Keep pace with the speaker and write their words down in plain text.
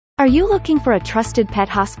Are you looking for a trusted pet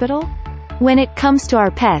hospital? When it comes to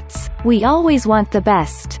our pets, we always want the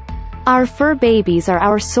best. Our fur babies are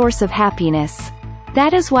our source of happiness.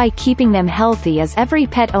 That is why keeping them healthy is every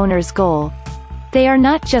pet owner's goal. They are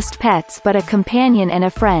not just pets but a companion and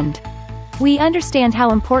a friend. We understand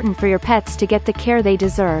how important for your pets to get the care they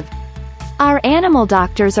deserve. Our animal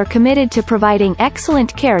doctors are committed to providing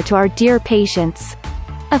excellent care to our dear patients.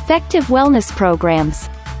 Effective wellness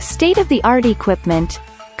programs, state-of-the-art equipment,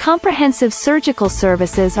 comprehensive surgical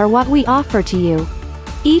services are what we offer to you.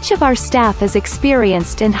 Each of our staff is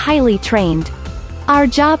experienced and highly trained. Our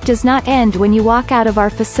job does not end when you walk out of our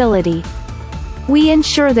facility. We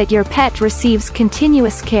ensure that your pet receives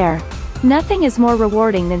continuous care. Nothing is more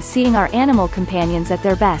rewarding than seeing our animal companions at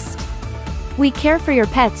their best. We care for your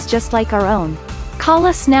pets just like our own. Call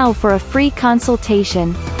us now for a free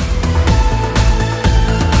consultation.